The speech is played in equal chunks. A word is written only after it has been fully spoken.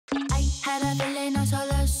Oh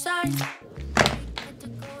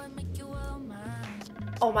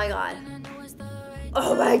my god.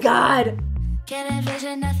 Oh my god. Can't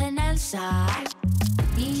envision nothing outside.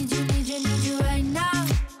 Need you right now.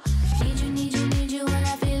 Need you when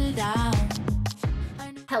I feel down.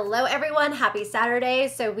 Hello everyone, happy Saturday.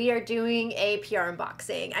 So we are doing a PR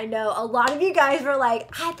unboxing. I know a lot of you guys were like,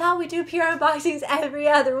 I thought we do PR unboxings every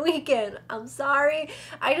other weekend. I'm sorry.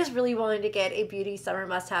 I just really wanted to get a beauty summer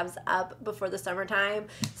must-haves up before the summertime.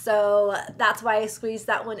 So that's why I squeezed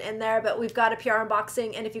that one in there. But we've got a PR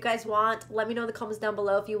unboxing, and if you guys want, let me know in the comments down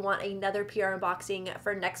below if you want another PR unboxing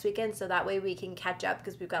for next weekend, so that way we can catch up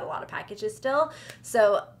because we've got a lot of packages still.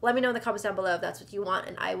 So let me know in the comments down below if that's what you want,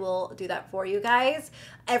 and I will do that for you guys.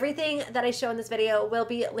 Everything that I show in this video will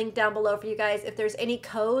be linked down below for you guys. If there's any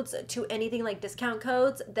codes to anything like discount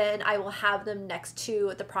codes, then I will have them next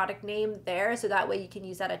to the product name there, so that way you can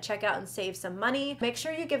use that at checkout and save some money. Make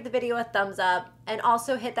sure you give the video a thumbs up, and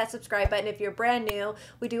also hit that subscribe button if you're brand new.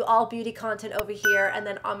 We do all beauty content over here, and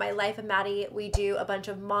then on my Life of Maddie, we do a bunch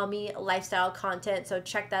of mommy lifestyle content, so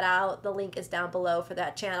check that out. The link is down below for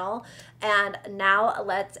that channel. And now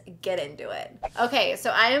let's get into it. Okay,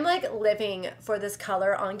 so I am like living for this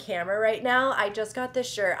color on camera right now. I just got this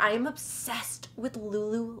shirt. I am obsessed with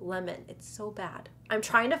Lululemon. It's so bad. I'm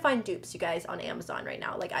trying to find dupes, you guys, on Amazon right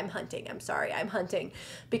now. Like, I'm hunting. I'm sorry, I'm hunting,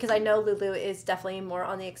 because I know Lulu is definitely more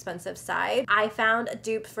on the expensive side. I found a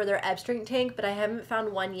dupe for their Ebb String tank, but I haven't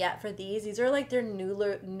found one yet for these. These are like their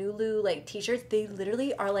Nulu like t-shirts. They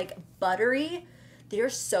literally are like buttery. They're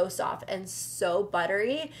so soft and so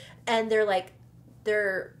buttery, and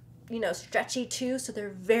they're you know, stretchy too, so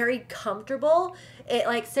they're very comfortable. It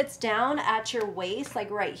like sits down at your waist, like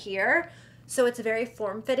right here, so it's very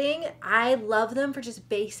form-fitting. I love them for just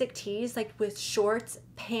basic tees, like with shorts,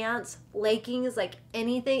 pants, leggings, like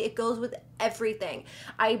anything. It goes with everything.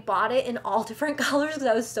 I bought it in all different colors because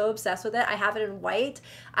I was so obsessed with it. I have it in white,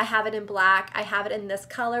 I have it in black, I have it in this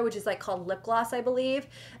color, which is like called lip gloss, I believe,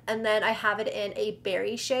 and then I have it in a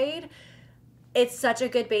berry shade. It's such a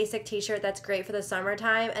good basic t-shirt that's great for the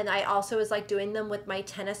summertime. And I also was like doing them with my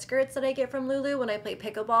tennis skirts that I get from Lulu when I play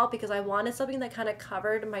pickleball, because I wanted something that kind of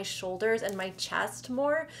covered my shoulders and my chest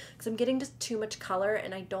more, because I'm getting just too much color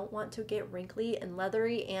and I don't want to get wrinkly and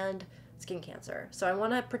leathery and skin cancer. So I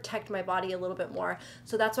want to protect my body a little bit more.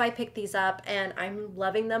 So that's why I picked these up, and I'm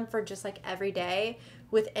loving them for just like every day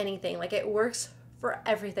with anything. Like, it works for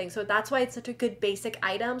everything. So that's why it's such a good basic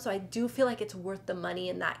item. So I do feel like it's worth the money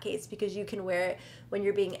in that case, because you can wear it when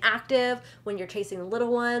you're being active, when you're chasing the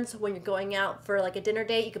little ones, when you're going out for like a dinner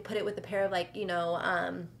date. You could put it with a pair of like, you know,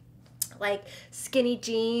 like skinny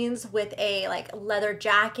jeans with a like leather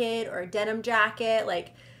jacket or a denim jacket.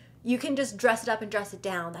 Like, you can just dress it up and dress it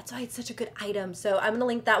down. That's why it's such a good item. So I'm gonna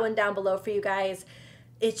link that one down below for you guys.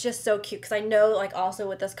 It's just so cute, because I know, like, also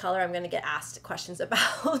with this color I'm going to get asked questions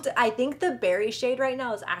about. I think the berry shade right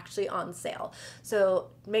now is actually on sale,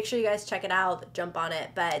 so make sure you guys check it out, jump on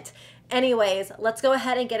it. But anyways, let's go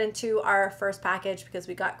ahead and get into our first package, because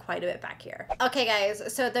we got quite a bit back here. Okay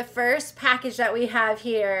guys, so the first package that we have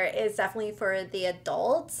here is definitely for the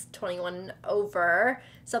adults, 21 over.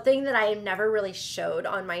 Something that I never really showed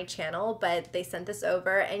on my channel, but they sent this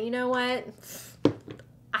over, and you know what?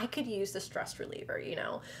 I could use the stress reliever, you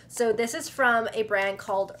know. So this is from a brand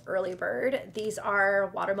called Earlybird. These are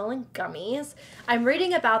watermelon gummies. I'm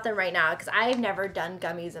reading about them right now because I've never done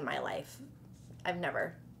gummies in my life. I've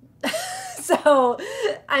never. So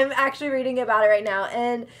I'm actually reading about it right now.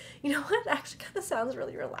 And you know what? It actually kind of sounds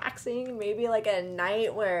really relaxing. Maybe like a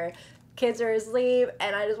night where kids are asleep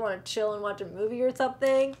and I just want to chill and watch a movie or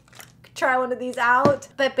something. Try one of these out.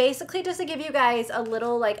 But basically, just to give you guys a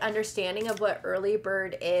little like understanding of what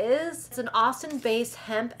Earlybird is, it's an Austin-based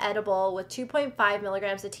hemp edible with 2.5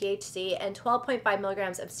 milligrams of THC and 12.5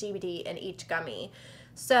 milligrams of CBD in each gummy.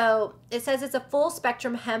 So it says it's a full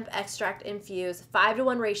spectrum hemp extract infused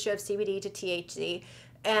 5:1 ratio of CBD to THC,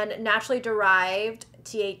 and naturally derived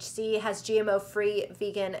THC, has GMO-free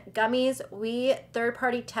vegan gummies. We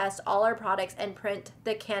third-party test all our products and print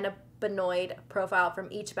the cannabinoid profile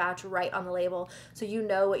from each batch right on the label, so you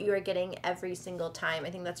know what you are getting every single time. I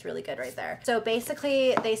think that's really good right there. So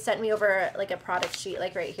basically, they sent me over like a product sheet,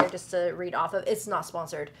 like right here, just to read off of. It's not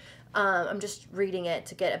sponsored. I'm just reading it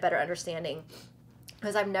to get a better understanding,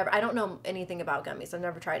 because I don't know anything about gummies. I've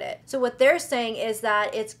never tried it. So what they're saying is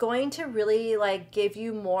that it's going to really like give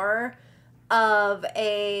you more of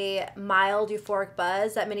a mild euphoric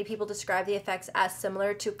buzz that many people describe the effects as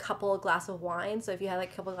similar to a couple of glasses of wine. So if you had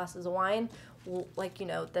like a couple of glasses of wine, like, you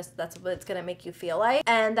know, that's what it's gonna make you feel like.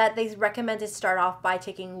 And that they recommend to start off by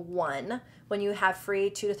taking one when you have free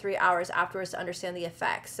 2 to 3 hours afterwards to understand the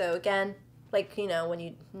effects. So again, like, you know, when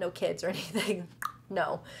you no kids or anything,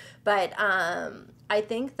 no. But I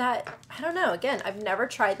think that, I don't know, again, I've never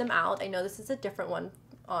tried them out. I know this is a different one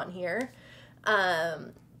on here,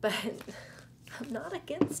 but I'm not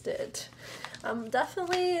against it.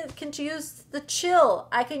 Definitely can use the chill.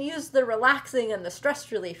 I can use the relaxing and the stress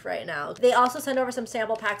relief right now. They also send over some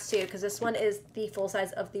sample packs too, because this one is the full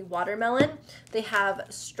size of the watermelon. They have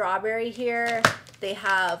strawberry here, they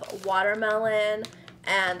have watermelon,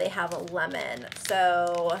 and they have a lemon.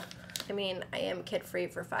 So, I mean, I am kid-free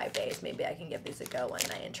for 5 days. Maybe I can give these a go one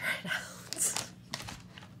night and try it out.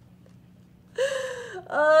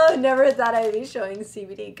 Oh, never thought I'd be showing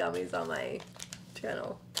CBD gummies on my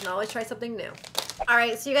channel. Can always try something new. All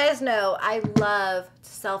right, so you guys know I love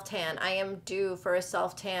self-tan. I am due for a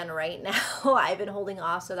self-tan right now. I've been holding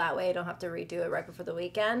off so that way I don't have to redo it right before the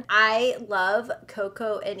weekend. I love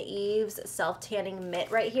Coco and Yves self-tanning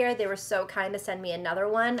mitt right here. They were so kind to send me another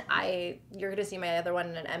one. You're gonna see my other one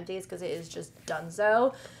in an empties because it is just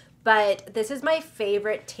donezo. But this is my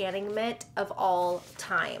favorite tanning mitt of all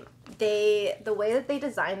time. The way that they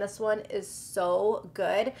designed this one is so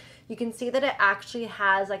good. You can see that it actually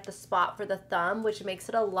has like the spot for the thumb, which makes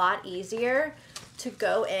it a lot easier to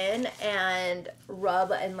go in and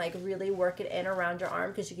rub and like really work it in around your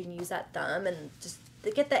arm, because you can use that thumb and just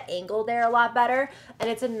to get the angle there a lot better. And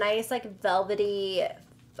it's a nice like velvety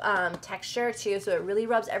texture too, so it really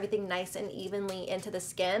rubs everything nice and evenly into the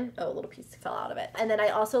skin. Oh, a little piece fell out of it. And then I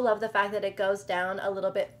also love the fact that it goes down a little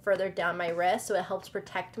bit further down my wrist, so it helps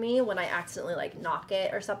protect me when I accidentally like knock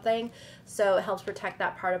it or something. So it helps protect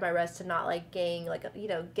that part of my wrist to not like gain like you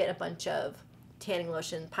know, get a bunch of tanning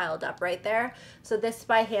lotion piled up right there. So this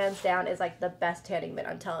by hands down is like the best tanning mitt.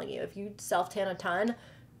 I'm telling you, if you self tan a ton,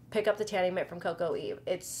 pick up the tanning mitt from Coco Yves.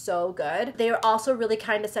 It's so good. They were also really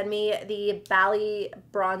kind to send me the Bali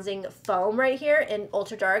bronzing foam right here in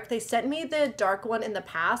ultra dark. They sent me the dark one in the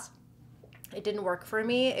past. It didn't work for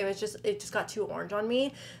me. It just got too orange on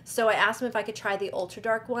me. So I asked them if I could try the ultra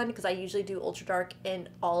dark one, because I usually do ultra dark in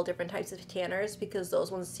all different types of tanners, because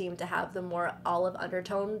those ones seem to have the more olive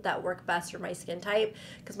undertone that work best for my skin type,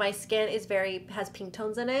 because my skin is has pink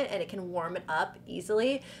tones in it and it can warm it up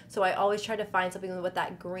easily. So I always try to find something with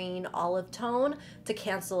that green olive tone to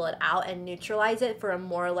cancel it out and neutralize it for a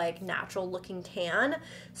more like natural looking tan.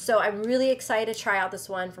 So I'm really excited to try out this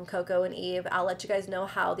one from Coco and Yves. I'll let you guys know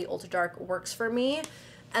how the ultra dark works for me.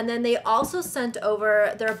 And then they also sent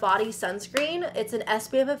over their body sunscreen. It's an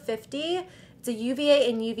SPF of 50. It's a UVA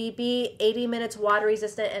and UVB, 80 minutes water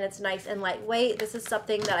resistant, and it's nice and lightweight. This is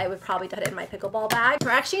something that I would probably put in my pickleball bag. Or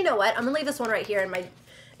actually, you know what? I'm gonna leave this one right here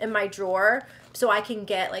in my drawer, so I can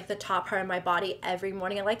get like the top part of my body every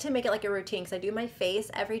morning. I like to make it like a routine, because I do my face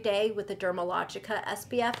every day with the Dermalogica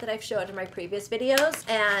SPF that I've showed in my previous videos,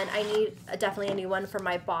 and I need definitely a new one for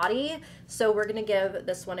my body. So we're gonna give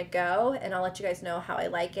this one a go, and I'll let you guys know how I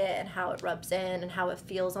like it and how it rubs in and how it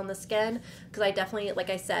feels on the skin, because I definitely, like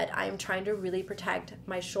I said, I'm trying to really protect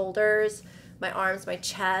my shoulders, my arms, my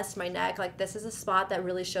chest, my neck. Like, this is a spot that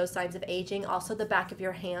really shows signs of aging. Also, the back of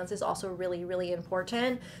your hands is also really, really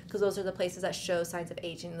important, because those are the places that show signs of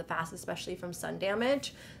aging the fastest, especially from sun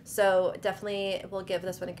damage. So definitely we'll give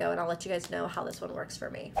this one a go, and I'll let you guys know how this one works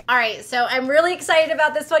for me. All right, so I'm really excited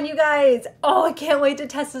about this one, you guys. Oh, I can't wait to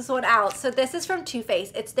test this one out. So this is from Too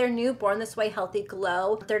Faced. It's their new Born This Way Healthy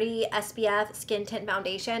Glow 30 SPF Skin Tint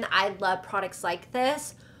Foundation. I love products like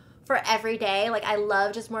this for every day. Like, I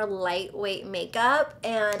love just more lightweight makeup,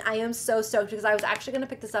 and I am so stoked, because I was actually going to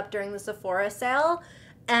pick this up during the Sephora sale,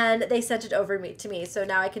 and they sent it over to me, so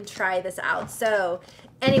now I can try this out. So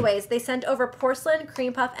anyways, they sent over porcelain,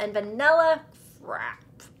 cream puff, and vanilla. Crap,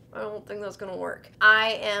 I don't think that's gonna work.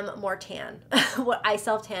 I am more tan. I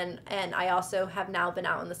self-tan, and I also have now been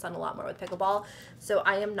out in the sun a lot more with pickleball, so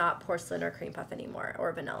I am not porcelain or cream puff anymore,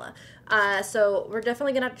 or vanilla. So we're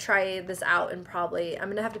definitely gonna have to try this out, and probably I'm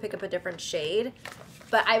gonna have to pick up a different shade,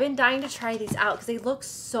 but I've been dying to try these out because they look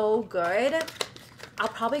so good. I'll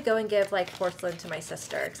probably go and give like porcelain to my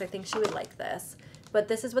sister, because I think she would like this. But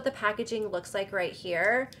this is what the packaging looks like right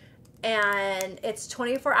here. And it's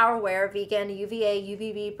 24-hour wear, vegan, UVA,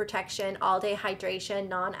 UVB protection, all-day hydration,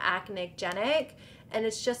 non-acnogenic, and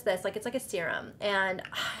it's just this, like, it's like a serum, and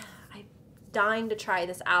I'm dying to try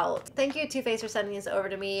this out. Thank you, Too Faced, for sending these over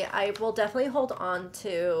to me. I will definitely hold on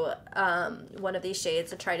to one of these shades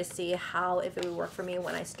to try to see if it would work for me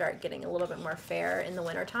when I start getting a little bit more fair in the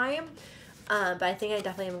wintertime. But I think I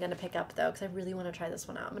definitely am going to pick up, though, because I really want to try this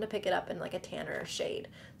one out. I'm going to pick it up in like a tanner shade,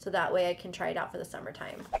 so that way I can try it out for the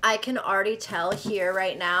summertime. I can already tell here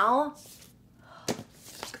right now,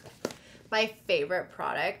 my favorite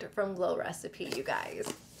product from Glow Recipe, you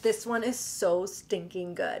guys. This one is so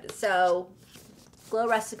stinking good. So, Glow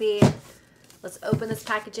Recipe, let's open this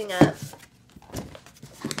packaging up.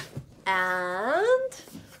 And,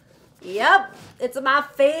 yep, it's my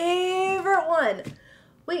favorite one.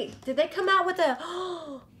 Wait, did they come out with a,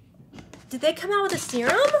 did they come out with a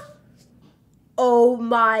serum? Oh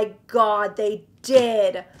my God, they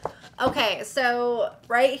did. Okay, so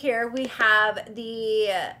right here we have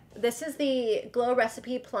this is the Glow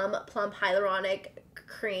Recipe Plump Hyaluronic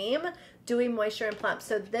Cream, Dewy Moisture and Plump.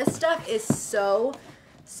 So this stuff is so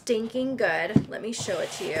stinking good. Let me show it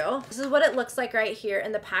to you. This is what it looks like right here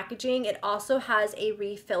in the packaging. It also has a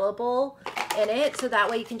refillable in it, so that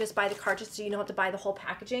way you can just buy the cartridge so you don't have to buy the whole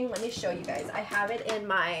packaging. Let me show you guys. I have it in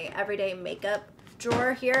my everyday makeup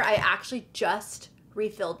drawer here. I actually just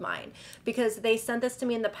refilled mine because they sent this to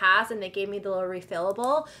me in the past and they gave me the little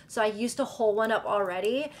refillable, so I used a whole one up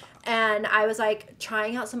already, and I was like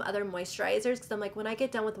trying out some other moisturizers because I'm like, when I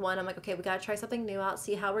get done with one, I'm like, okay, we gotta try something new out,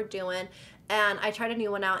 see how we're doing. And I tried a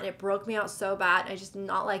new one out and it broke me out so bad. I just did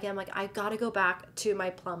not like it. I'm like, I gotta go back to my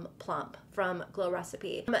Plump from Glow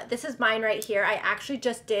Recipe. This is mine right here. I actually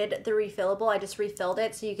just did the refillable. I just refilled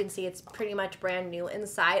it so you can see it's pretty much brand new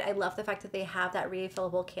inside. I love the fact that they have that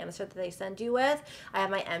refillable canister that they send you with. I have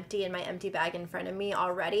my empty in my empty bag in front of me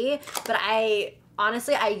already, but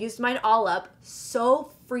honestly, I used mine all up.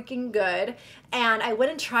 So freaking good. And I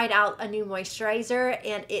went and tried out a new moisturizer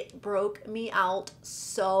and it broke me out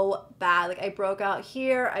so bad. Like I broke out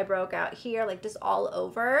here, like just all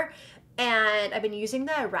over. And I've been using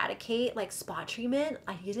the Eradicate like spot treatment.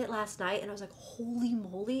 I used it last night and I was like, holy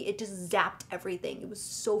moly, it just zapped everything. It was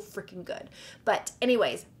so freaking good. But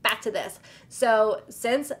anyways, back to this. So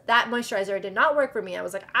since that moisturizer did not work for me, I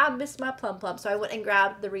was like, I miss my Plump. So I went and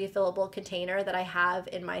grabbed the refillable container that I have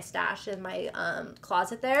in my stash in my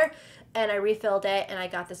closet there. And I refilled it and I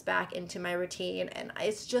got this back into my routine, and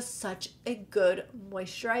it's just such a good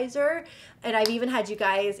moisturizer. And I've even had you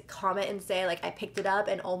guys comment and say like, I picked it up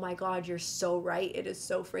and oh my God, you're so right. It is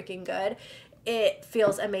so freaking good. It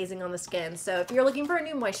feels amazing on the skin. So if you're looking for a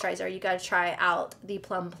new moisturizer, you got to try out the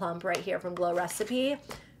Plump right here from Glow Recipe.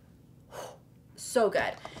 So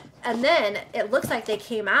good. And then it looks like they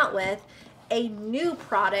came out with a new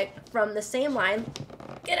product from the same line.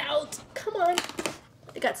 Get out, come on.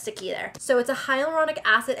 It got sticky there. So it's a hyaluronic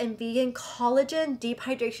acid and vegan collagen, deep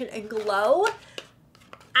hydration, and glow.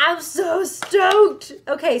 I'm so stoked.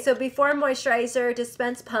 Okay, so before moisturizer,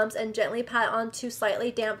 dispense pumps and gently pat onto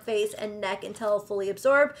slightly damp face and neck until fully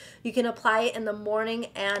absorbed. You can apply it in the morning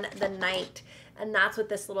and the night. And that's what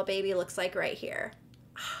this little baby looks like right here.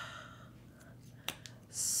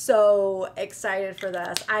 So excited for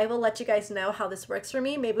this. I will let you guys know how this works for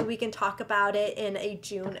me. Maybe we can talk about it in a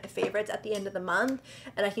June favorites at the end of the month,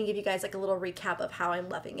 and I can give you guys like a little recap of how I'm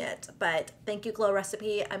loving it. But thank you, Glow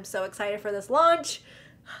Recipe. I'm so excited for this launch.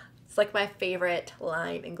 It's like my favorite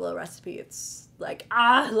line in Glow Recipe. It's like,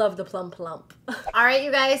 I love the Plump. All right,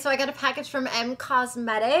 you guys, so I got a package from M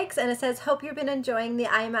Cosmetics, and it says, hope you've been enjoying the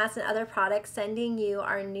eye mask and other products, sending you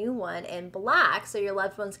our new one in black so your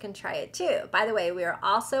loved ones can try it too. By the way, we are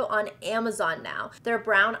also on Amazon now. Their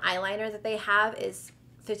brown eyeliner that they have is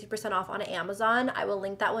 50% off on Amazon. I will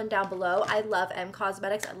link that one down below. I love M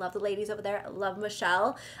Cosmetics. I love the ladies over there. I love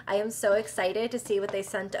Michelle. I am so excited to see what they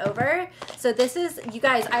sent over. So this is, you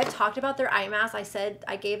guys, I've talked about their eye mask. I said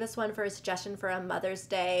I gave this one for a suggestion for a Mother's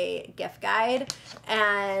Day gift guide,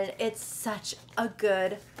 and it's such a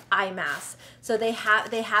good eye mask. So they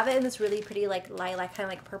have it in this really pretty like lilac kind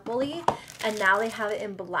of like purpley, and now they have it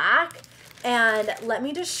in black. And let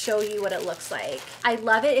me just show you what it looks like. I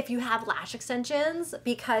love it if you have lash extensions,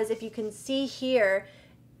 because if you can see here,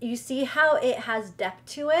 you see how it has depth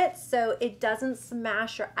to it, so it doesn't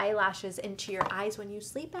smash your eyelashes into your eyes when you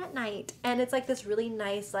sleep at night. And it's like this really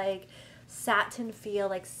nice like satin feel,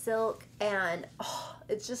 like silk, and oh,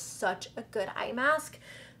 it's just such a good eye mask.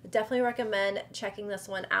 Definitely recommend checking this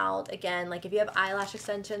one out. Again, like if you have eyelash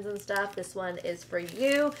extensions and stuff, this one is for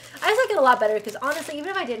you. I just like it a lot better because honestly, even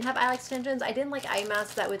if I didn't have eyelash extensions, I didn't like eye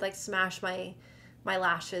masks that would like smash my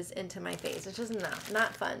lashes into my face. It's just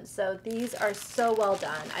not fun. So these are so well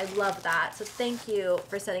done. I love that. So thank you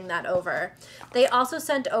for sending that over. They also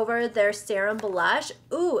sent over their Serum blush.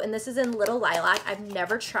 Ooh, and this is in Little Lilac. I've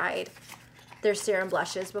never tried their Serum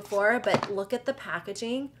blushes before, but look at the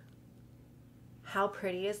packaging. How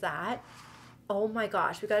pretty is that? Oh my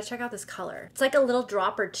gosh, we gotta check out this color. It's like a little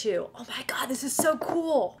dropper too. Oh my God, this is so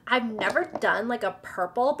cool. I've never done like a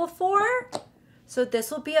purple before. So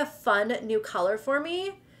this will be a fun new color for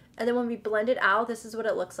me. And then when we blend it out, this is what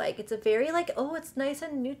it looks like. It's a very like, oh, it's nice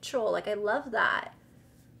and neutral. Like I love that.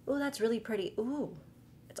 Oh, that's really pretty. Ooh,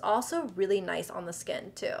 it's also really nice on the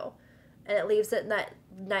skin too. And it leaves it in that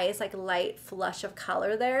nice like light flush of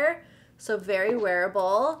color there. So very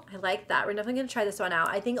wearable. I like that. We're definitely gonna try this one out.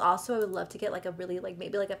 I think also I would love to get like a really like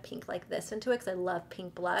maybe like a pink like this into it because I love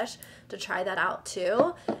pink blush, to try that out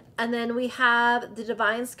too. And then we have the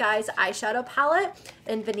Divine Skies eyeshadow palette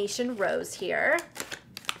in Venetian Rose here.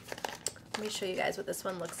 Let me show you guys what this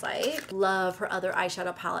one looks like. Love her other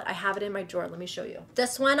eyeshadow palette. I have it in my drawer. Let me show you.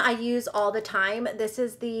 This one I use all the time. This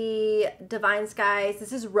is the Divine Skies.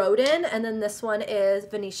 This is Rodin, and then this one is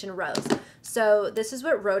Venetian Rose. So this is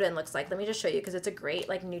what Rodin looks like. Let me just show you because it's a great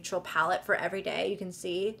like neutral palette for every day. You can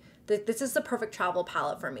see this is the perfect travel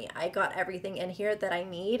palette for me. I got everything in here that I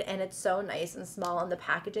need, and it's so nice and small, and the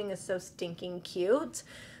packaging is so stinking cute.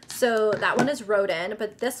 So that one is Rodin,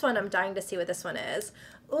 but this one I'm dying to see what this one is.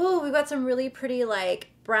 Ooh, we've got some really pretty like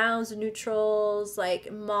browns, neutrals,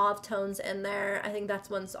 like mauve tones in there. I think that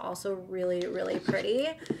one's also really, really pretty.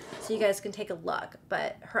 So you guys can take a look.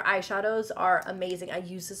 But her eyeshadows are amazing. I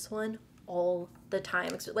use this one all the time,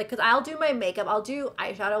 like because I'll do my makeup, I'll do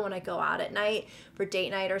eyeshadow when I go out at night for date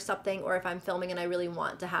night or something, or if I'm filming and I really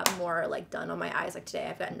want to have more like done on my eyes. Like today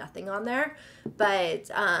I've got nothing on there, but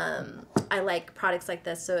I like products like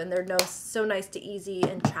this, so and they're so nice to easy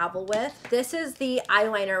and travel with. This is the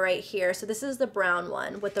eyeliner right here. So this is the brown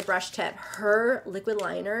one with the brush tip. Her liquid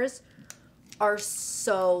liners are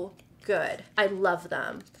so good. I love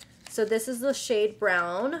them. So this is the shade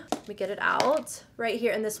brown. Let me get it out right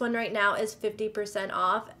here. And this one right now is 50%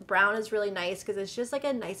 off. Brown is really nice because it's just like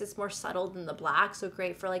a nice, it's more subtle than the black. So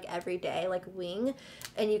great for like everyday, like wing.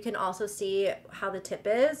 And you can also see how the tip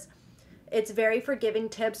is. It's very forgiving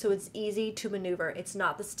tip, so it's easy to maneuver. It's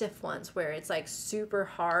not the stiff ones where it's like super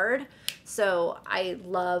hard. So I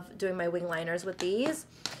love doing my wing liners with these.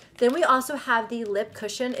 Then we also have the lip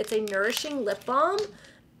cushion. It's a nourishing lip balm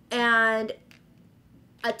and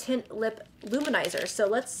a tint lip luminizer. So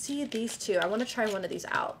let's see these two. I want to try one of these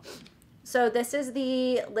out. So this is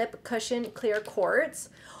the lip cushion clear quartz.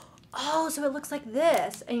 Oh, so it looks like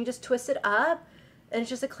this, and you just twist it up and it's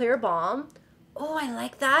just a clear balm. Oh, I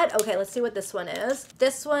like that. Okay, let's see what this one is.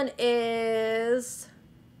 This one is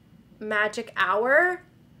Magic Hour.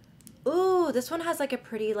 Ooh, this one has like a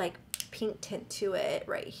pretty like pink tint to it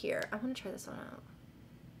right here. I want to try this one out.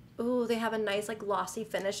 Ooh, they have a nice like glossy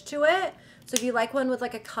finish to it. So if you like one with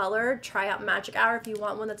like a color, try out Magic Hour. If you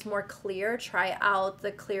want one that's more clear, try out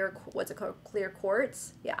the clear, what's it called? Clear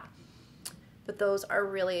quartz. Yeah. But those are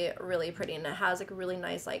really, really pretty. And it has like a really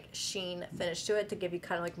nice like sheen finish to it to give you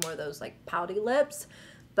kind of like more of those like pouty lips.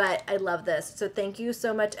 But I love this. So thank you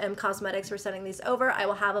so much, M Cosmetics, for sending these over. I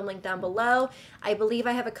will have them linked down below. I believe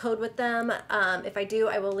I have a code with them. If I do,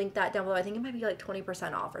 I will link that down below. I think it might be like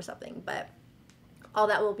 20% off or something. But all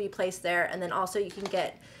that will be placed there. And then also you can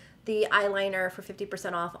get the eyeliner for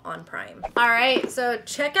 50% off on Prime. All right, so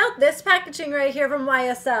check out this packaging right here from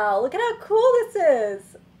YSL. Look at how cool this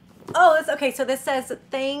is. Oh, it's okay. So this says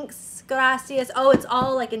thanks, gracias. Oh, it's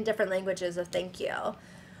all like in different languages of thank you.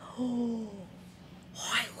 Oh,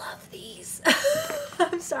 I love these.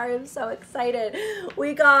 I'm sorry, I'm so excited.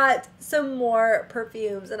 We got some more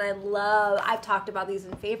perfumes, and I've talked about these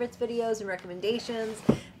in favorites videos and recommendations.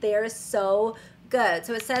 They are so good.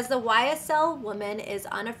 So it says the YSL woman is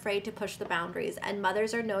unafraid to push the boundaries, and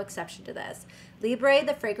mothers are no exception to this. Libre,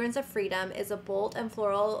 the fragrance of freedom, is a bold and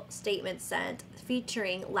floral statement scent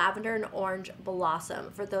featuring lavender and orange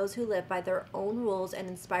blossom for those who live by their own rules and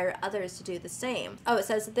inspire others to do the same. Oh, it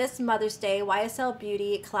says this Mother's Day, YSL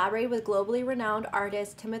Beauty collaborated with globally renowned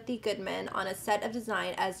artist Timothy Goodman on a set of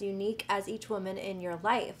design as unique as each woman in your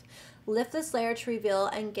life. Lift this layer to reveal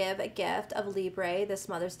and give a gift of Libre this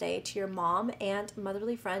Mother's Day to your mom, aunt,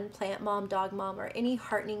 motherly friend, plant mom, dog mom, or any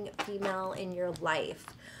heartening female in your life.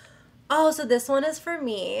 Oh, so this one is for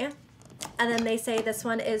me. And then they say this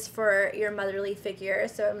one is for your motherly figure.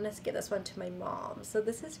 So I'm going to give this one to my mom. So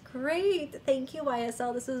this is great. Thank you,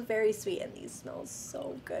 YSL. This is very sweet. And these smell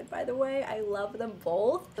so good, by the way. I love them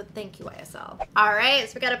both. But thank you, YSL. All right.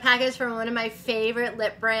 So we got a package from one of my favorite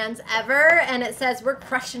lip brands ever. And it says, we're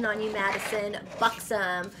crushing on you, Madison.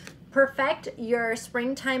 Buxom. Perfect your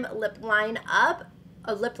springtime lip lineup.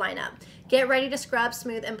 Get ready to scrub,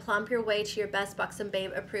 smooth, and plump your way to your best Buxom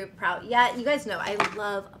Babe approved proud yet. You guys know I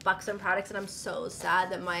love Buxom products, and I'm so sad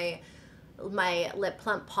that my lip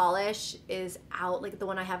plump polish is out, like the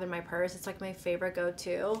one I have in my purse. It's like my favorite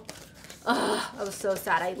go-to. Ugh, I was so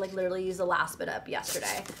sad. I like literally used the last bit up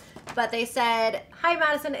yesterday. But they said, hi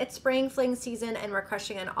Madison, it's spring fling season and we're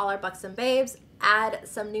crushing on all our Buxom babes. Add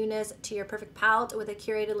some newness to your perfect palette with a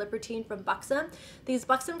curated lip routine from Buxom. These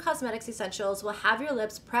Buxom Cosmetics essentials will have your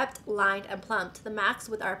lips prepped, lined, and plumped to the max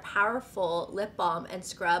with our powerful lip balm and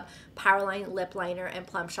scrub, Powerline lip liner, and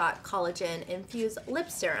Plum Shot Collagen-Infused lip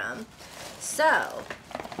serum. So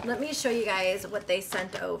let me show you guys what they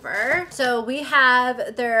sent over. So we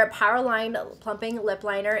have their Powerline Plumping lip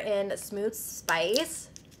liner in Smooth Spice.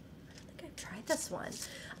 I think I've tried this one.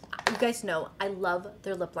 You guys know I love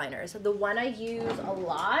their lip liners. The one I use a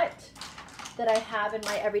lot that I have in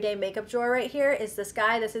my everyday makeup drawer right here is this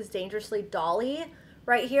guy. This is Dangerously Dolly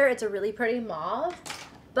right here. It's a really pretty mauve.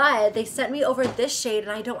 But they sent me over this shade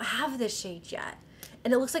and I don't have this shade yet.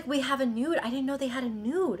 And it looks like we have a nude. I didn't know they had a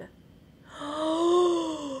nude.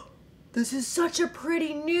 This is such a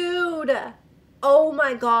pretty nude. Oh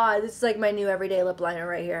my god. This is like my new everyday lip liner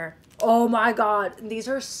right here. Oh my god. These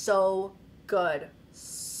are so good.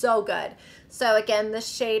 So good. So again, this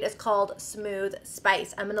shade is called Smooth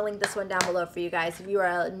Spice. I'm going to link this one down below for you guys. If you are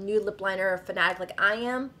a new lip liner fanatic like I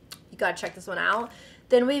am, you got to check this one out.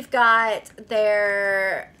 Then we've got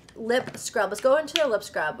their lip scrub. Let's go into their lip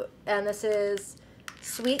scrub. And this is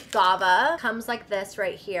Sweet Guava. Comes like this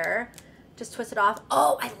right here. Just twist it off.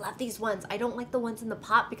 Oh, I love these ones. I don't like the ones in the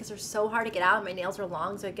pot because they're so hard to get out. My nails are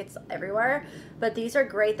long, so it gets everywhere. But these are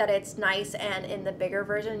great that it's nice, and in the bigger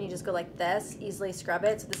version, you just go like this, easily scrub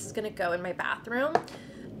it. So this is gonna go in my bathroom.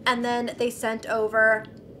 And then they sent over,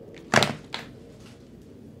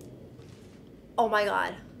 oh my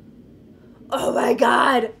god. Oh my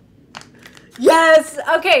god. Yes.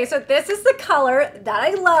 Okay, so this is the color that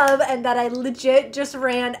I love and that I legit just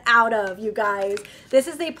ran out of, you guys. This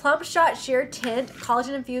is the Plump Shot Sheer Tint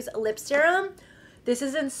Collagen-Infused Lip Serum. This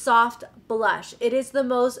is in Soft Blush. It is the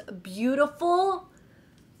most beautiful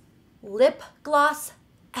lip gloss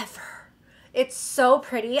ever. It's so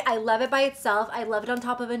pretty. I love it by itself. I love it on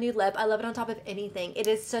top of a nude lip. I love it on top of anything. It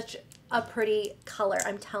is such a pretty color.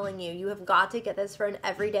 I'm telling you, you have got to get this for an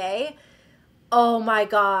everyday. Oh my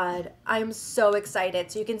god, I'm so excited.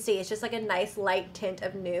 So you can see it's just like a nice light tint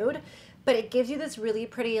of nude, but it gives you this really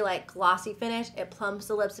pretty like glossy finish. It plumps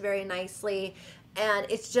the lips very nicely and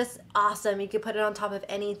it's just awesome. You can put it on top of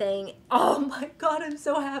anything. Oh my god, I'm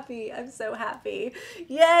so happy. I'm so happy.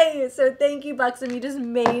 Yay! So thank you, Buxom. You just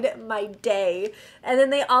made my day. And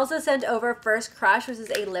then they also sent over First Crush, which is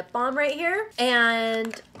a lip balm right here.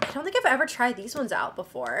 And I don't think I've ever tried these ones out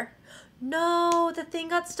before. No, the thing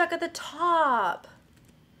got stuck at the top.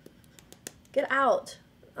 Get out.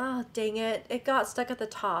 Oh, dang it. It got stuck at the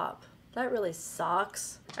top. That really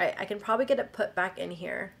sucks. All right, I can probably get it put back in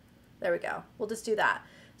here. There we go. We'll just do that.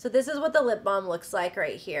 So this is what the lip balm looks like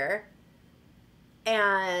right here.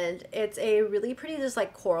 And it's a really pretty just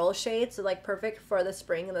like coral shade. So like perfect for the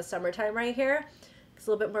spring and the summertime right here. It's a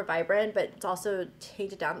little bit more vibrant, but it's also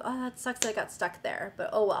tainted down. Oh, that sucks that I got stuck there. But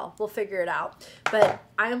oh well, we'll figure it out. But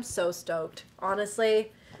I am so stoked.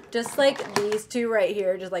 Honestly, just like these two right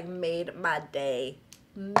here just like made my day.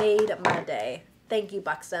 Made my day. Thank you,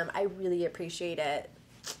 Buxom. I really appreciate it.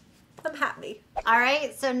 I'm happy. All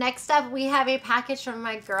right, so next up we have a package from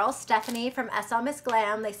my girl Stephanie from SL Miss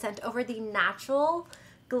Glam. They sent over the Natural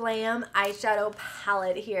Glam eyeshadow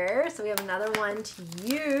palette here. So we have another one to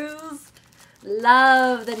use.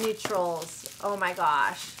 Love the neutrals. Oh my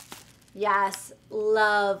gosh. Yes,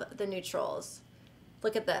 love the neutrals.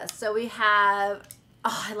 Look at this. So we have,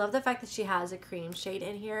 oh, I love the fact that she has a cream shade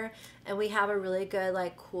in here. And we have a really good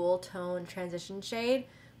like cool tone transition shade.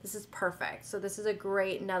 This is perfect. So this is a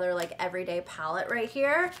great another like everyday palette right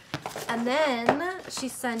here. And then she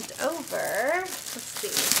sent over, let's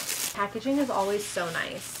see. Packaging is always so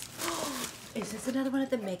nice. Is this another one of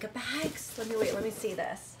the makeup bags? Let me see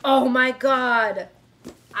this. Oh my god.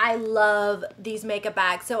 I love these makeup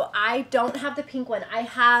bags. So I don't have the pink one. I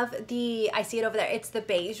have the, I see it over there. It's the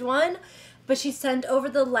beige one. But she sent over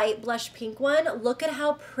the light blush pink one. Look at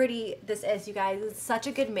how pretty this is, you guys. It's such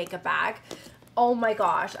a good makeup bag. Oh my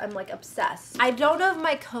gosh, I'm like obsessed. I don't know if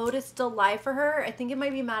my code is still live for her. I think it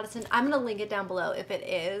might be Madison. I'm gonna link it down below if it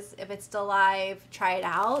is. If it's still live, try it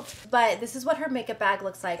out. But this is what her makeup bag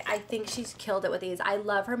looks like. I think she's killed it with these. I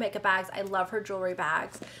love her makeup bags. I love her jewelry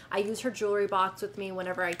bags. I use her jewelry box with me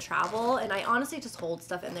whenever I travel, and I honestly just hold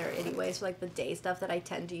stuff in there anyways for like the day stuff that I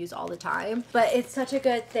tend to use all the time. But it's such a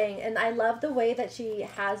good thing, and I love the way that she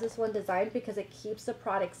has this one designed because it keeps the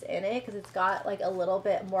products in it because it's got like a little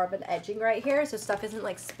bit more of an edging right here. So stuff isn't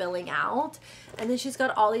like spilling out. And then she's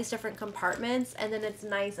got all these different compartments, and then it's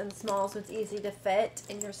nice and small so it's easy to fit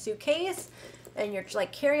in your suitcase. and your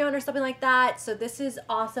like carry-on or something like that. So this is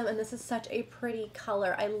awesome, and this is such a pretty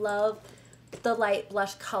color. I love the light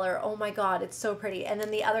blush color. Oh my god, it's so pretty. And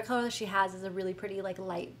then the other color that she has is a really pretty like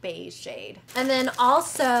light beige shade. And then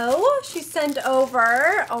also she sent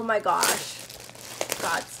over, oh my gosh,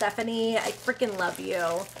 god, Stephanie, I freaking love you.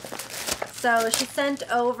 So she sent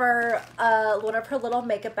over one of her little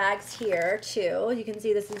makeup bags here too. You can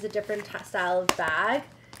see this is a different style of bag,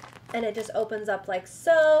 and it just opens up like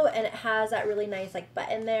so, and it has that really nice like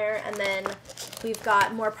button there. And then we've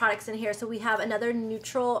got more products in here. So we have another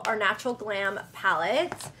neutral or natural glam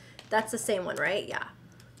palette. That's the same one, right?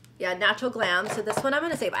 Yeah, natural glam. So this one I'm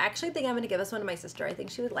gonna save. I actually think I'm gonna give this one to my sister. I think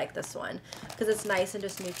she would like this one because it's nice and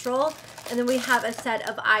just neutral. And then we have a set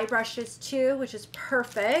of eye brushes too, which is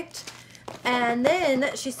perfect. And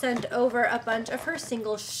then she sent over a bunch of her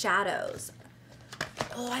single shadows.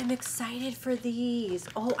 Oh, I'm excited for these.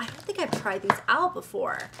 Oh, I don't think I've tried these out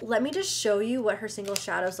before. Let me just show you what her single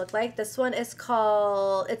shadows look like. This one is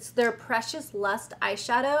called, it's their Precious Lust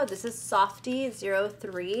eyeshadow. This is Softy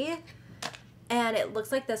 03. And it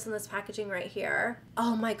looks like this in this packaging right here.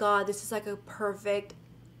 Oh my god, this is like a perfect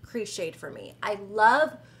crease shade for me. I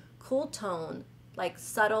love cool tone, like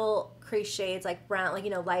subtle crease shades, like brown, like, you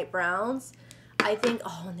know, light browns. I think,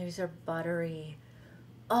 oh, and these are buttery.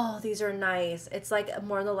 Oh, these are nice. It's like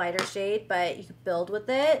more of the lighter shade, but you can build with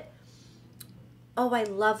it. Oh, I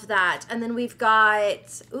love that. And then we've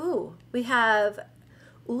got, ooh, we have,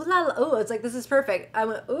 ooh la la, ooh, it's like, this is perfect. I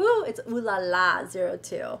went, ooh, it's ooh la la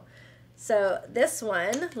 02. So this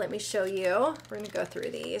one, let me show you. We're gonna go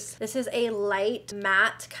through these. This is a light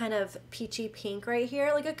matte kind of peachy pink right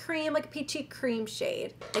here, like a cream, like a peachy cream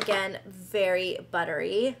shade. Again, very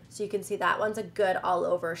buttery. So you can see that one's a good all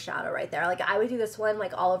over shadow right there. Like I would do this one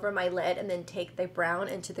like all over my lid and then take the brown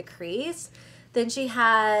into the crease. Then she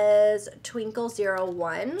has Twinkle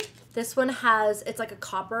 01. This one has, it's like a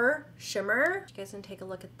copper shimmer. You guys can take a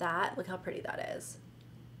look at that. Look how pretty that is.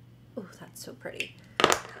 Ooh, that's so pretty.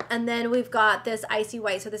 And then we've got this icy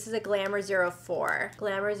white. So this is a Glamour 04.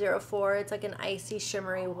 Glamour 04, it's like an icy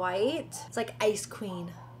shimmery white. It's like Ice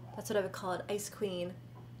Queen. That's what I would call it, Ice Queen.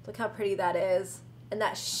 Look how pretty that is. And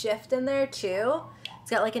that shift in there too.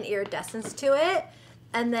 It's got like an iridescence to it.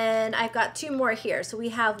 And then I've got two more here. So we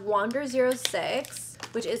have Wander 06,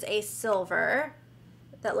 which is a silver.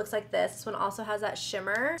 That looks like this. This one also has that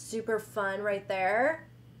shimmer. Super fun right there.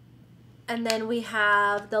 And then we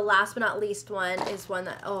have the last but not least one is one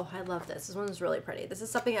that, oh, I love this. This one's really pretty. This is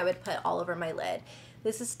something I would put all over my lid.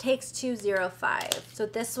 This is Takes 205. So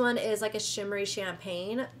this one is like a shimmery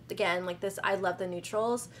champagne. Again, like this, I love the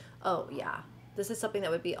neutrals. Oh yeah, this is something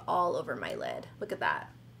that would be all over my lid. Look at that.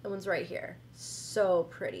 That one's right here. So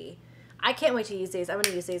pretty. I can't wait to use these. I'm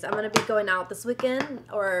gonna use these. I'm gonna be going out this weekend,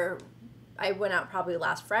 or I went out probably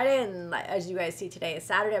last Friday, and as you guys see, today is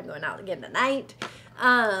Saturday. I'm going out again tonight.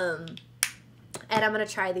 And I'm going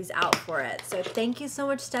to try these out for it. So thank you so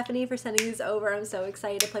much, Stephanie, for sending these over. I'm so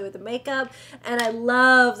excited to play with the makeup. And I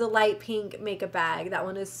love the light pink makeup bag. That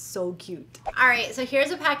one is so cute. All right, so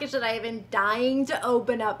here's a package that I've been dying to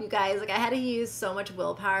open up, you guys. Like, I had to use so much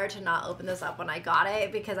willpower to not open this up when I got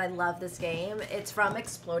it because I love this game. It's from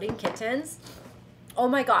Exploding Kittens. Oh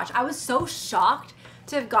my gosh, I was so shocked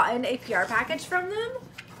to have gotten a PR package from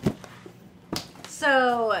them.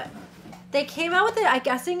 So they came out with it, I'm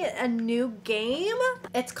guessing, a new game.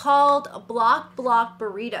 It's called Block Block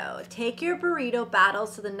Burrito. Take your burrito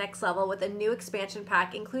battles to the next level with a new expansion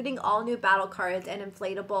pack, including all new battle cards and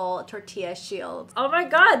inflatable tortilla shields. Oh my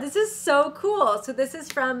god, this is so cool. So this is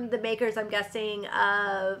from the makers, I'm guessing,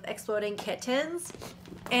 of Exploding Kittens.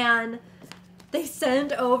 And they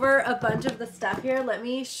sent over a bunch of the stuff here. Let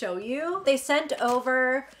me show you. They sent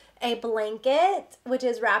over a blanket, which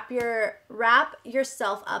is wrap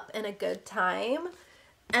yourself up in a good time.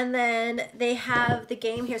 And then they have the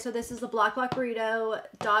game here. So this is the Block Block Burrito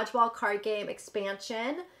Dodgeball card game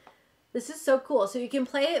expansion. This is so cool. So you can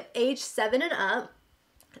play it age 7 and up.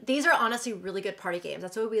 These are honestly really good party games.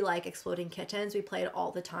 That's what we like, Exploding Kittens. We play it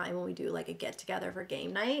all the time when we do like a get together for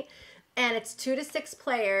game night. And it's 2 to 6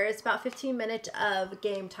 players, about 15 minutes of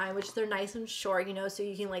game time, which they're nice and short, you know, so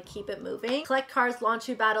you can like keep it moving. Collect cards, launch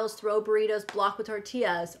through battles, throw burritos, block with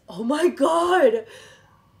tortillas. Oh my god!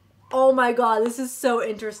 Oh my god, this is so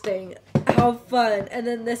interesting. How fun. And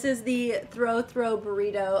then this is the throw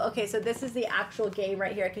burrito. Okay, so this is the actual game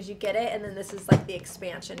right here because you get it, and then this is like the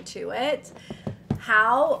expansion to it.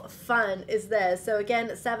 How fun is this? So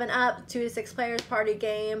again, 7 up, 2 to 6 players party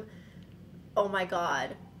game. Oh my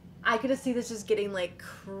god. I could just see this just getting like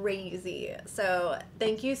crazy. So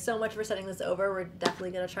thank you so much for sending this over. We're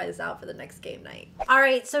definitely gonna try this out for the next game night. All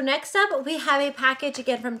right, so next up we have a package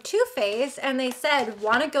again from Too Faced, and they said,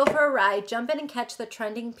 wanna go for a ride, jump in and catch the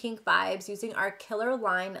trending pink vibes using our Killer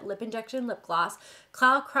Line Lip Injection Lip Gloss,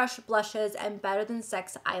 Cloud Crush blushes, and Better Than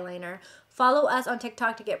Sex eyeliner. Follow us on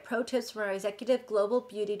TikTok to get pro tips from our executive global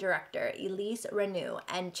beauty director, Elise Renew,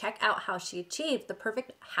 and check out how she achieved the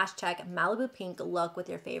perfect hashtag Malibu Pink look with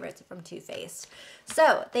your favorites from Too Faced.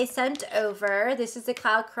 So they sent over, this is the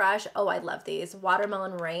Cloud Crush. Oh, I love these.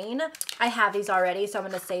 Watermelon Rain. I have these already, so I'm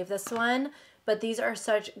going to save this one. But these are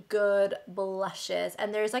such good blushes.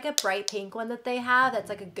 And there's like a bright pink one that they have that's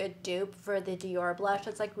like a good dupe for the Dior blush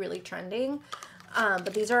that's like really trending.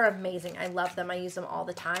 But these are amazing. I love them. I use them all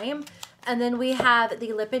the time. And then we have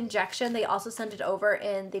the lip injection. They also sent it over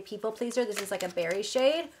in the People Pleaser. This is like a berry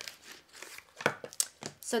shade.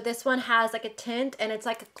 So this one has like a tint and it's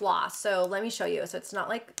like a gloss. So let me show you. So it's not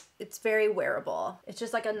like, it's very wearable. It's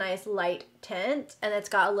just like a nice light tint and it's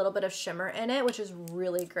got a little bit of shimmer in it, which is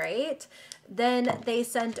really great. Then they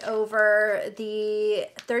sent over the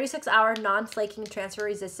 36-hour non-flaking, transfer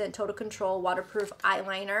resistant, total control waterproof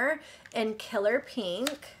eyeliner in Killer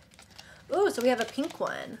Pink. Ooh, so we have a pink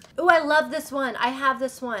one. Ooh, I love this one. I have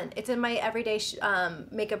this one. It's in my everyday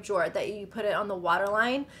makeup drawer that you put it on the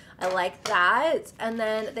waterline. I like that. And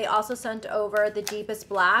then they also sent over the Deepest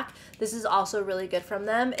Black. This is also really good from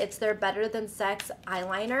them. It's their Better Than Sex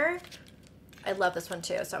eyeliner. I love this one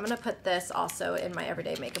too. So I'm going to put this also in my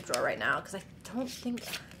everyday makeup drawer right now because I don't think,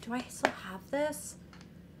 do I still have this?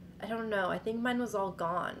 I don't know. I think mine was all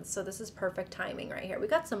gone. So this is perfect timing right here. We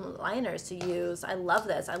got some liners to use. I love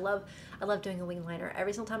this. I love doing a wing liner.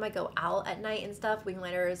 Every single time I go out at night and stuff, wing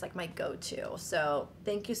liner is like my go-to. So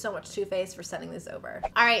thank you so much, Too Faced, for sending this over.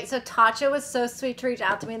 All right, so Tatcha was so sweet to reach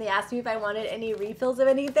out to me and they asked me if I wanted any refills of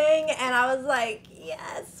anything. And I was like,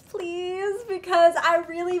 yes, please, because I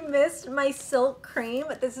really missed my Silk Cream.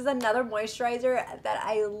 This is another moisturizer that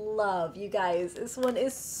I love, you guys. This one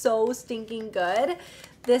is so stinking good.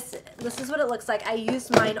 This is what it looks like. I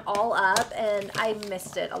used mine all up and I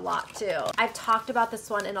missed it a lot too. I've talked about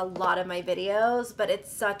this one in a lot of my videos, but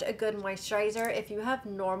it's such a good moisturizer. If you have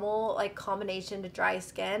normal like combination to dry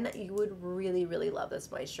skin, you would really, really love this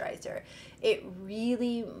moisturizer. It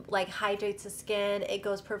really like hydrates the skin. It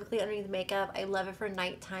goes perfectly underneath makeup. I love it for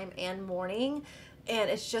nighttime and morning.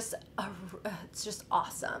 And it's just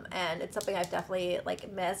awesome, and it's something I've definitely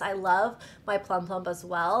like missed. I love my Plump as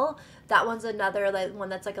well. That one's another like one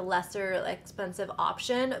that's like a lesser expensive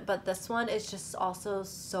option, but this one is just also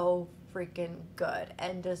so freaking good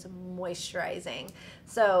and just moisturizing.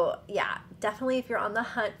 So yeah, definitely if you're on the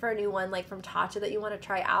hunt for a new one like from Tatcha that you want to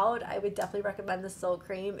try out, I would definitely recommend the Silk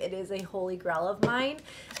Cream. It is a holy grail of mine.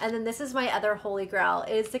 And then this is my other holy grail.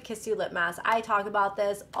 It is the Kiss You Lip Mask. I talk about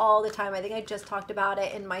this all the time. I think I just talked about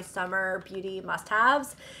it in my summer beauty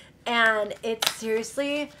must-haves, and it's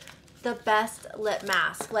seriously the best lip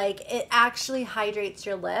mask. Like, it actually hydrates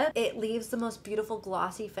your lip. It leaves the most beautiful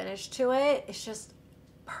glossy finish to it. It's just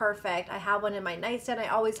perfect. I have one in my nightstand. I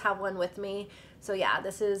always have one with me. So yeah,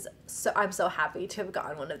 this is so, I'm so happy to have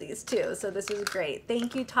gotten one of these too. So this is great.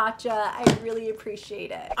 Thank you, Tatcha. I really appreciate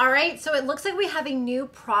it. All right, so it looks like we have a new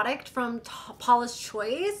product from Paula's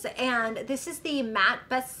Choice, and this is the Matte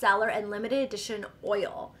Bestseller and Limited Edition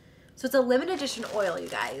Oil. So it's a limited edition oil, you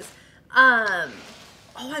guys. Oh,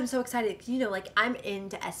 I'm so excited. You know, like, I'm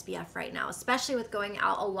into SPF right now, especially with going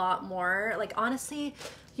out a lot more. Like, honestly,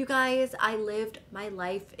 you guys, I lived my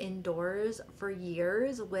life indoors for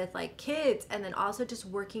years with like kids and then also just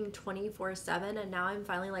working 24/7, and now I'm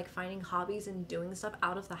finally like finding hobbies and doing stuff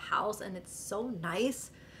out of the house, and it's so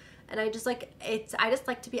nice. And I just like, I just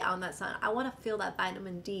like to be out in that sun. I want to feel that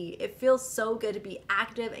vitamin D. It feels so good to be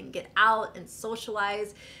active and get out and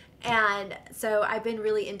socialize. And so I've been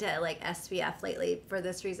really into like SPF lately for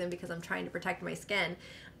this reason, because I'm trying to protect my skin.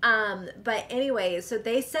 But anyways, so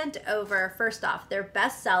they sent over, first off, their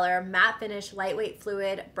bestseller matte finish lightweight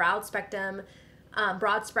fluid broad spectrum I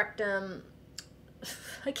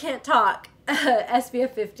can't talk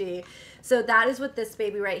SPF 50. So that is what this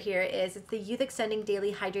baby right here is. It's the Youth Extending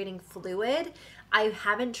Daily Hydrating Fluid. I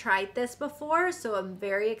haven't tried this before, so I'm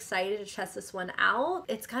very excited to test this one out.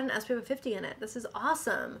 It's got an SPF 50 in it. This is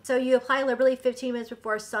awesome. So you apply liberally 15 minutes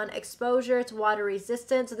before sun exposure. It's water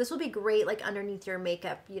resistant. So this will be great like underneath your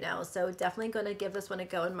makeup, you know, so definitely gonna give this one a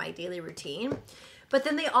go in my daily routine. But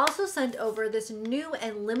then they also sent over this new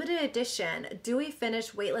and limited edition Dewy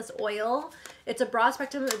Finish Weightless Oil. It's a broad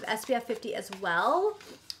spectrum of SPF 50 as well.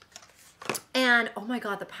 And oh my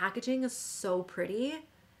God, the packaging is so pretty.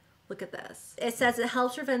 Look at this. It says it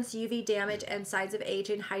helps prevent UV damage and signs of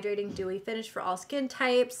aging, hydrating, dewy finish for all skin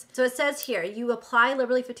types. So it says here, you apply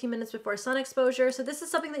liberally 15 minutes before sun exposure. So this is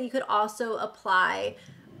something that you could also apply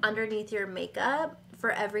underneath your makeup for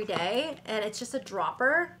every day, and it's just a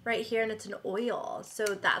dropper right here, and it's an oil, so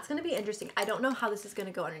that's going to be interesting. I don't know how this is going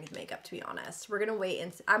to go underneath makeup, to be honest. We're going to wait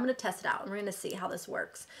and I'm going to test it out and we're going to see how this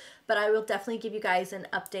works, but I will definitely give you guys an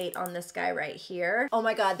update on this guy right here. Oh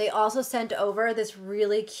my god, they also sent over this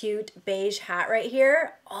really cute beige hat right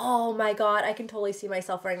here. Oh my god, I can totally see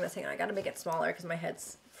myself wearing this. Hang on, I gotta make it smaller because my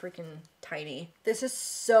head's freaking tiny. This is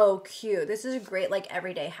so cute. This is a great like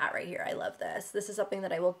everyday hat right here. I love this. This is something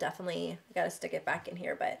that I will definitely, I gotta stick it back in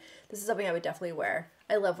here, but this is something I would definitely wear.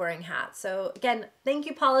 I love wearing hats. So again, thank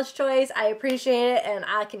you Polish Choice. I appreciate it and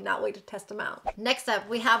I cannot wait to test them out. Next up,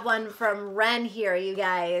 we have one from Ren here, you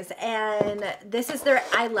guys. And this is their,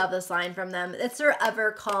 I love this line from them. It's their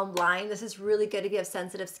Ever Calm line. This is really good if you have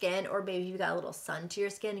sensitive skin, or maybe you got a little sun to your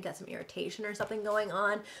skin, you got some irritation or something going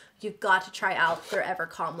on. You've got to try out their Ever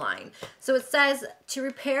Calm line. So it says to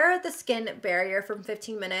repair the skin barrier from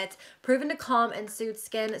 15 minutes, proven to calm and soothe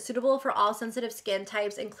skin, suitable for all sensitive skin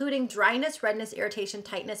types, including dryness, redness, irritation,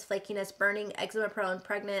 tightness, flakiness, burning, eczema prone,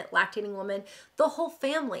 pregnant, lactating woman, the whole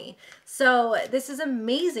family. So this is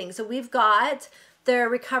amazing. So we've got their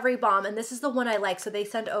recovery balm, and this is the one I like. So they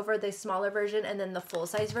sent over the smaller version and then the full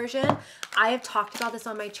size version. I have talked about this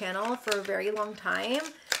on my channel for a very long time,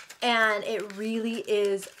 and it really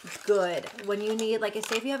is good when you need, like,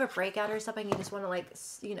 say if you have a breakout or something, you just want to, like,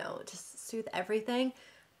 you know, just soothe everything,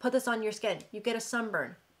 put this on your skin. You get a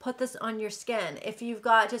sunburn, put this on your skin. If you've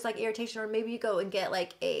got just like irritation, or maybe you go and get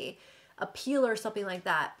like a peel or something like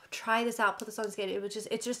that, try this out, put this on skin.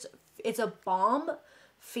 It's a balm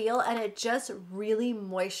feel, and it just really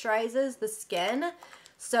moisturizes the skin.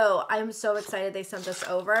 So I'm so excited they sent this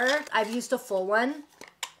over. I've used a full one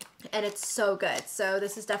and it's so good. So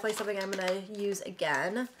this is definitely something I'm gonna use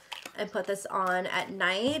again and put this on at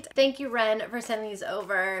night. Thank you, Ren, for sending these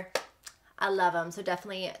over. I love them, so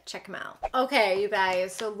definitely check them out. Okay, you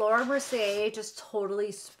guys, so Laura Mercier just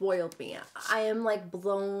totally spoiled me. I am like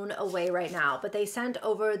blown away right now, but they sent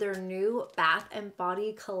over their new Bath and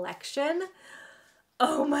Body collection.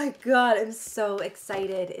 Oh my god, I'm so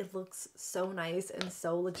excited. It looks so nice and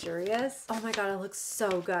so luxurious. Oh my god, it looks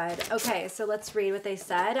so good. Okay, so let's read what they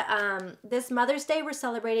said. This Mother's Day, we're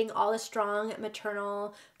celebrating all the strong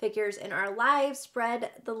maternal figures in our lives. Spread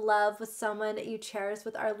the love with someone you cherish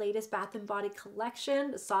with our latest Bath and Body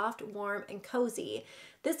collection, soft, warm, and cozy.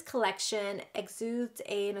 This collection exudes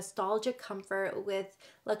a nostalgic comfort with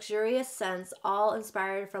luxurious scents, all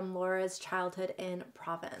inspired from Laura's childhood in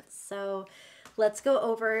Provence. So let's go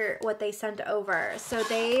over what they sent over. So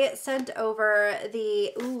they sent over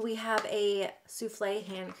the, we have a souffle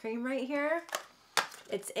hand cream right here.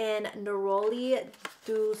 It's in Neroli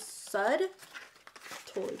du Sud.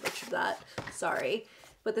 Totally butchered that, sorry.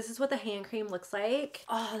 But this is what the hand cream looks like.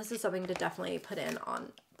 Oh, this is something to definitely put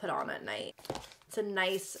on at night. It's a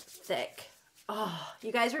nice thick. Oh,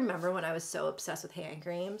 you guys remember when I was so obsessed with hand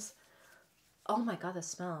creams? Oh my god, the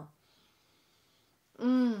smell.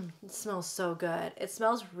 It smells so good. It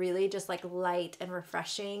smells really just like light and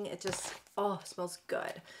refreshing. It just, oh, it smells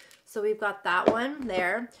good. So we've got that one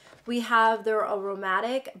there. We have their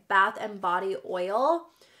aromatic Bath and Body oil.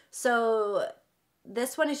 So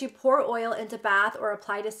this one is you pour oil into bath or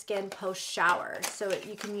apply to skin post shower. So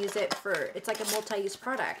you can use it for, it's like a multi-use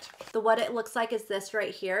product. What it looks like is this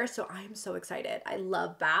right here. So I'm so excited. I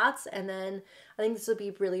love baths. And then I think this would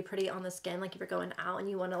be really pretty on the skin. Like if you're going out and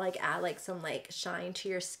you want to like add like some like shine to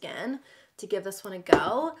your skin, to give this one a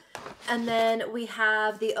go. And then we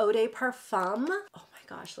have the Eau de Parfum. Oh my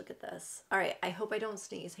gosh, look at this. All right, I hope I don't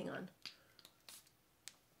sneeze. Hang on.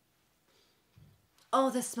 Oh,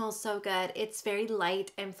 this smells so good. It's very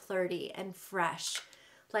light and flirty and fresh.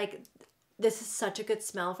 Like, this is such a good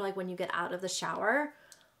smell for like when you get out of the shower.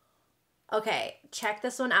 Okay, check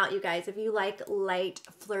this one out, you guys. If you like light,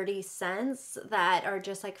 flirty scents that are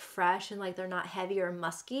just like fresh and like they're not heavy or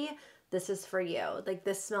musky, this is for you. Like,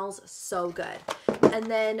 this smells so good. And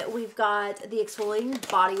then we've got the exfoliating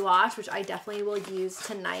body wash, which I definitely will use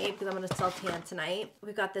tonight because I'm going to self tan tonight.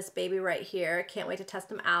 We've got this baby right here. Can't wait to test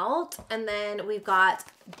them out. And then we've got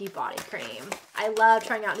the body cream. I love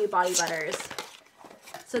trying out new body butters.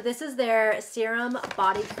 So this is their Serum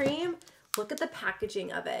body cream. Look at the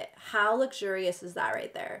packaging of it. How luxurious is that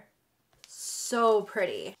right there? So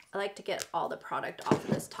pretty. I like to get all the product off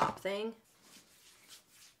of this top thing.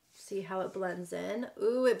 See how it blends in.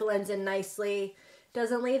 Ooh, it blends in nicely.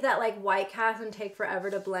 Doesn't leave that like white cast and take forever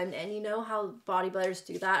to blend in. You know how body blenders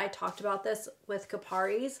do that? I talked about this with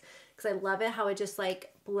Kapari's because I love it how it just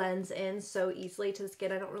like blends in so easily to the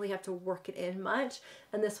skin. I don't really have to work it in much.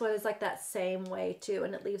 And this one is like that same way too,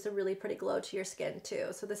 and it leaves a really pretty glow to your skin too.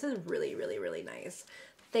 So this is really, really, really nice.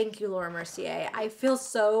 Thank you, Laura Mercier. I feel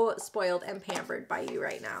so spoiled and pampered by you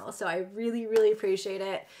right now. So I really, really appreciate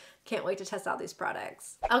it. Can't wait to test out these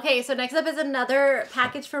products. Okay, so next up is another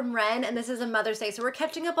package from Ren, and this is a Mother's Day. So we're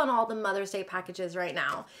catching up on all the Mother's Day packages right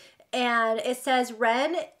now. And it says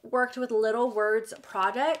Ren worked with Little Words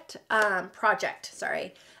project, and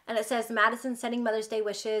it says Madison sending Mother's Day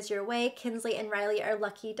wishes your way. Kinsley and Riley are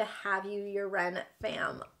lucky to have you, your Ren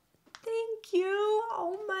fam. Thank you.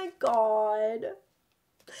 Oh my God.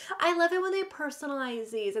 I love it when they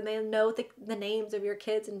personalize these and they know the names of your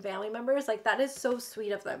kids and family members. Like, that is so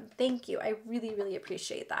sweet of them. Thank you. I really, really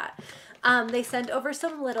appreciate that. They sent over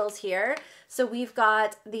some littles here. So we've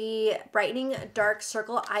got the Brightening Dark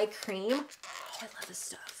Circle Eye Cream. Oh, I love this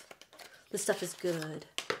stuff. This stuff is good.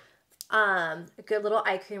 A good little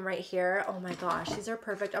eye cream right here. Oh my gosh, these are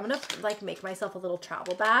perfect. I'm going to like make myself a little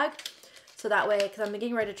travel bag. So that way, because I'm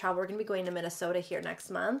getting ready to travel, we're going to be going to Minnesota here next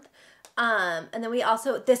month. And then we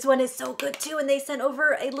also, this one is so good too, and they sent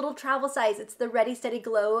over a little travel size. It's the Ready Steady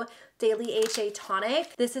Glow Daily HA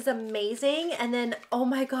Tonic. This is amazing. And then, oh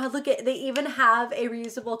my God, look at, they even have a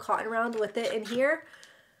reusable cotton round with it in here.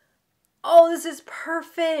 Oh, this is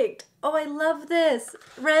perfect. Oh, I love this.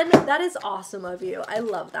 Ren, that is awesome of you. I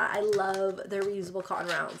love that. I love their reusable cotton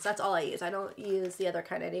rounds. That's all I use. I don't use the other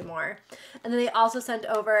kind anymore. And then they also sent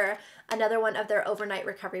over another one of their overnight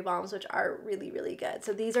recovery balms, which are really, really good.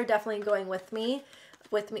 So these are definitely going with me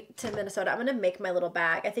to Minnesota. I'm going to make my little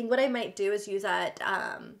bag. I think what I might do is use that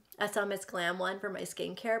SL Miss Glam one for my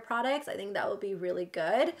skincare products. I think that would be really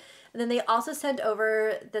good. And then they also sent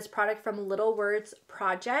over this product from Little Words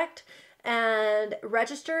Project. And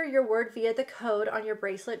register your word via the code on your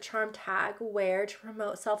bracelet charm tag wear to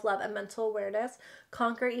promote self-love and mental awareness.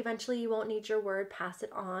 Conquer. Eventually you won't need your word. Pass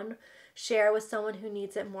it on. Share with someone who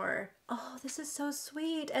needs it more. Oh, this is so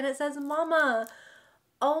sweet. And it says mama.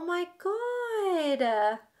 Oh my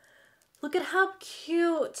God. Look at how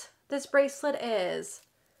cute this bracelet is.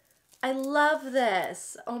 I love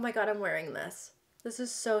this. Oh my God, I'm wearing this. This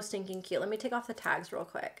is so stinking cute. Let me take off the tags real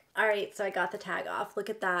quick. All right, so I got the tag off.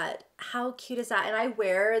 Look at that. How cute is that? And I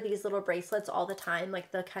wear these little bracelets all the time,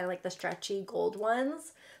 like the kind of like the stretchy gold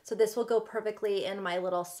ones. So this will go perfectly in my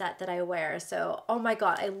little set that I wear. So, oh my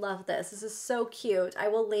God, I love this. This is so cute. I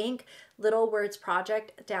will link Little Words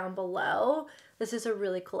Project down below. This is a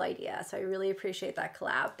really cool idea, so I really appreciate that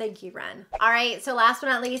collab. Thank you, Ren. All right, so last but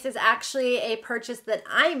not least is actually a purchase that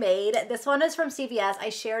I made. This one is from CVS. I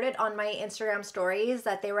shared it on my Instagram stories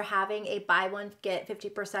that they were having a buy one, get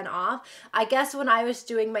 50% off. I guess when I was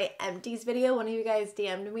doing my empties video, one of you guys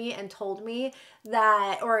DM'd me and told me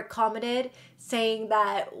that, or commented saying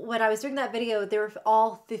that when I was doing that video, they were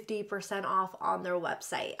all 50% off on their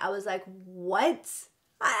website. I was like, what?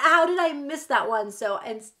 How did I miss that one? So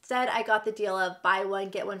instead I got the deal of buy one,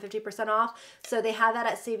 get one 50% off. So they had that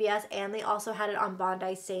at CVS and they also had it on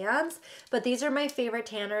Bondi Sands. But these are my favorite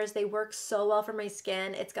tanners. They work so well for my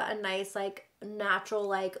skin. It's got a nice like natural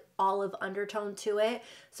like olive undertone to it.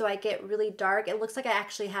 So I get really dark. It looks like I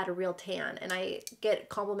actually had a real tan and I get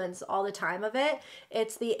compliments all the time of it.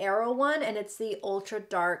 It's the Arrow one and it's the ultra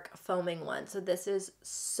dark foaming one. So this is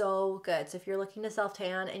so good. So if you're looking to self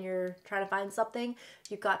tan and you're trying to find something,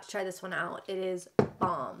 you've got to try this one out. It is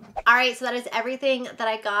bomb. All right, so that is everything that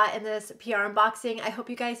I got in this PR unboxing. I hope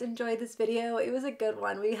you guys enjoyed this video. It was a good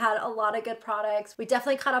one. We had a lot of good products. We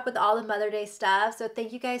definitely caught up with all the Mother Day stuff. So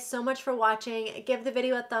thank you guys so much for watching. Give the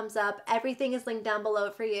video a thumbs up. Everything is linked down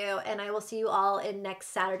below for you, and I will see you all in next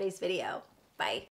Saturday's video. Bye.